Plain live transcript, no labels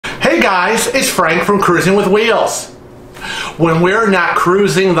guys, it's Frank from Cruising with Wheels. When we're not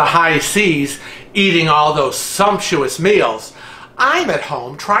cruising the high seas, eating all those sumptuous meals, I'm at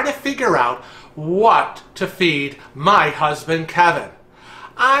home trying to figure out what to feed my husband Kevin.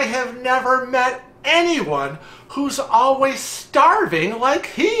 I have never met anyone who's always starving like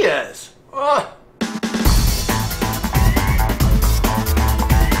he is. Ugh.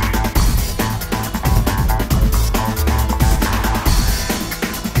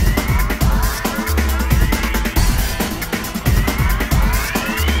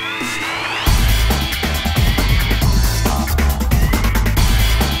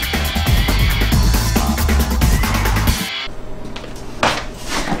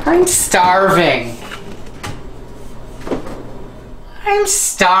 I'm starving. I'm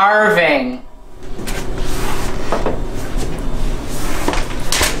starving.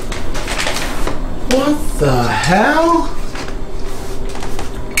 What the hell?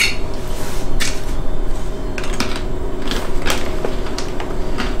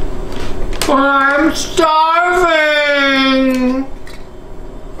 I'm starving!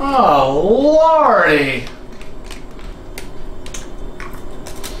 Oh, Lordy!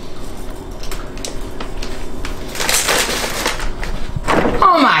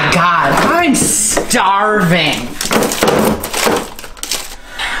 Oh my God, I'm starving.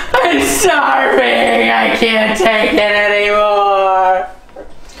 I'm starving. I can't take it anymore.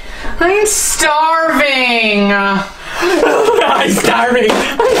 I'm starving. I'm starving.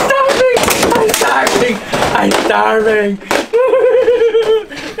 I'm starving. I'm starving. I'm starving.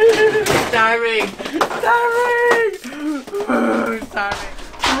 Starving. Starving. Starving.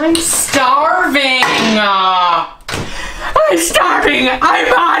 I'm starving. I'm starving!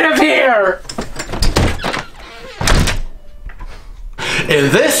 I'm out of here!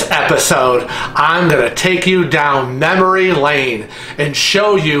 In this episode, I'm going to take you down memory lane and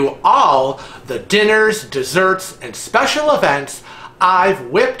show you all the dinners, desserts, and special events I've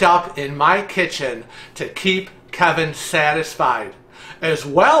whipped up in my kitchen to keep Kevin satisfied, as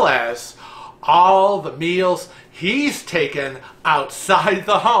well as all the meals he's taken outside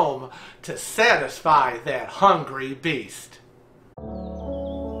the home to satisfy that hungry beast.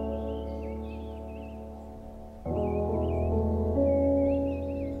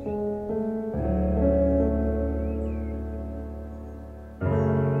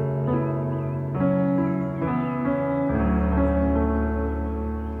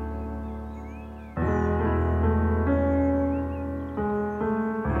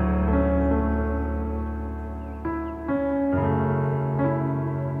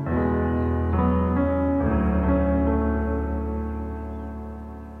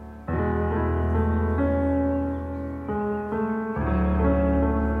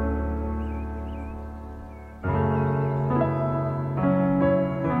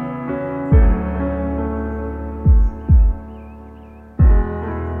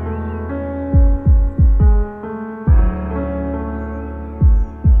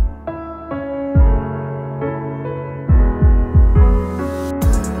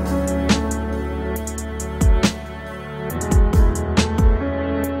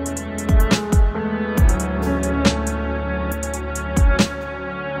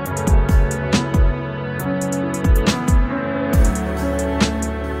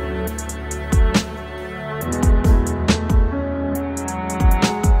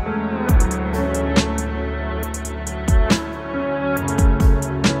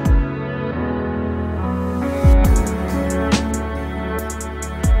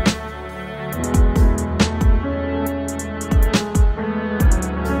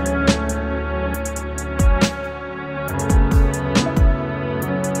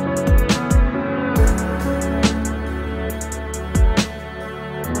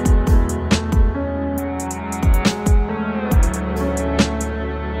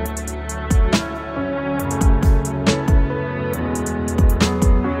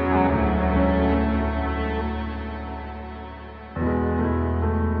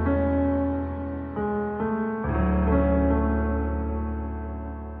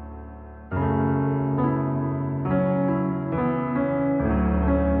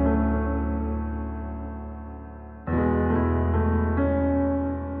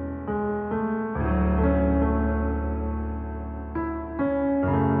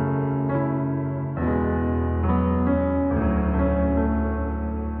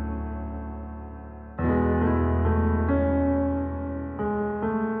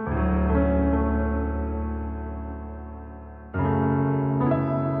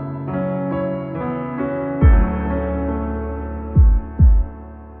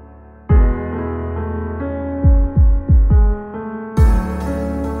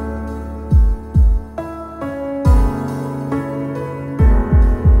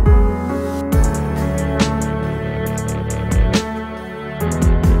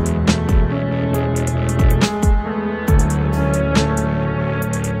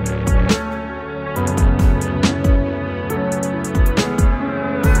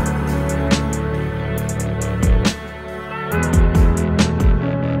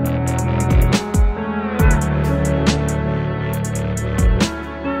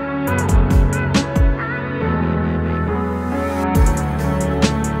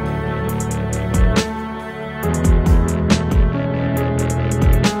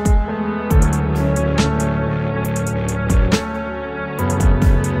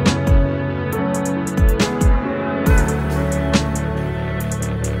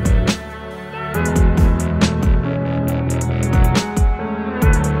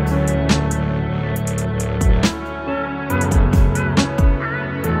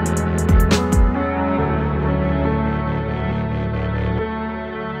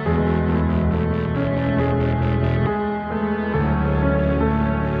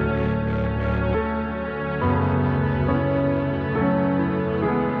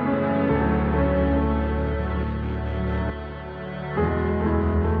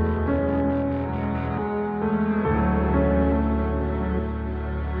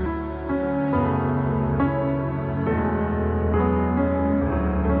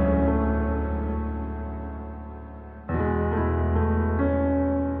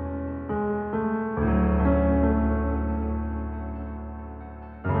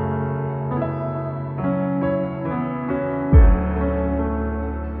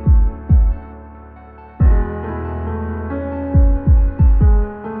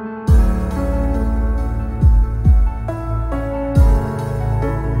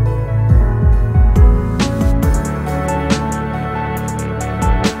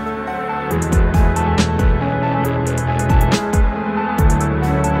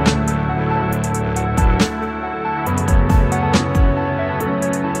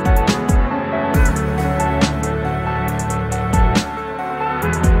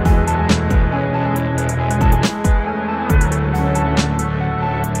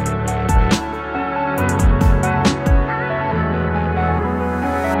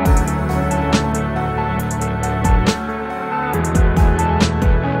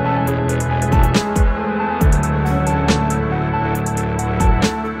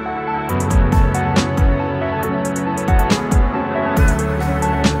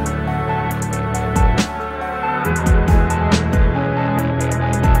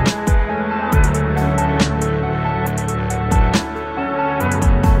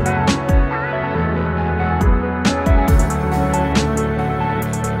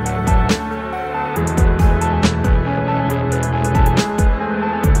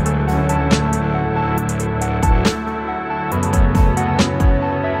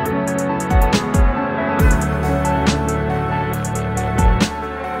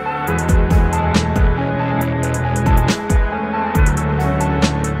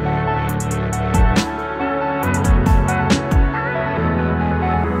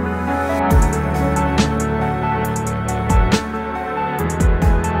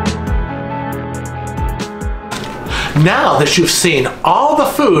 Now that you've seen all the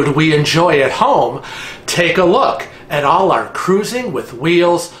food we enjoy at home, take a look at all our Cruising with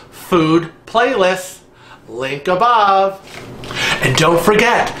Wheels food playlists. Link above. And don't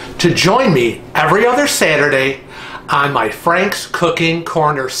forget to join me every other Saturday on my Frank's Cooking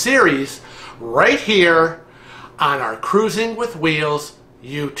Corner series right here on our Cruising with Wheels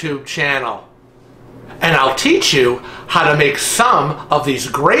YouTube channel. And I'll teach you how to make some of these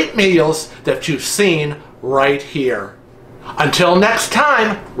great meals that you've seen right here. Until next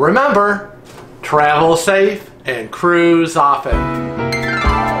time, remember, travel safe and cruise often.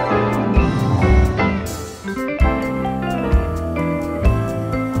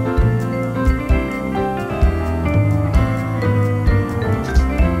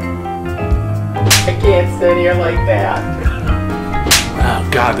 I can't sit here like that. Oh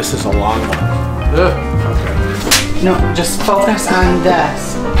God, this is a long one. Ugh. Okay. No, just focus on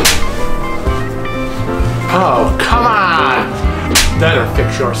this. Oh, come on! Better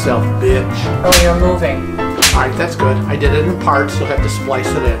fix yourself, bitch. Oh, you're moving. Alright, that's good. I did it in parts. You'll have to splice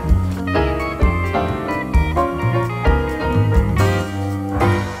it in.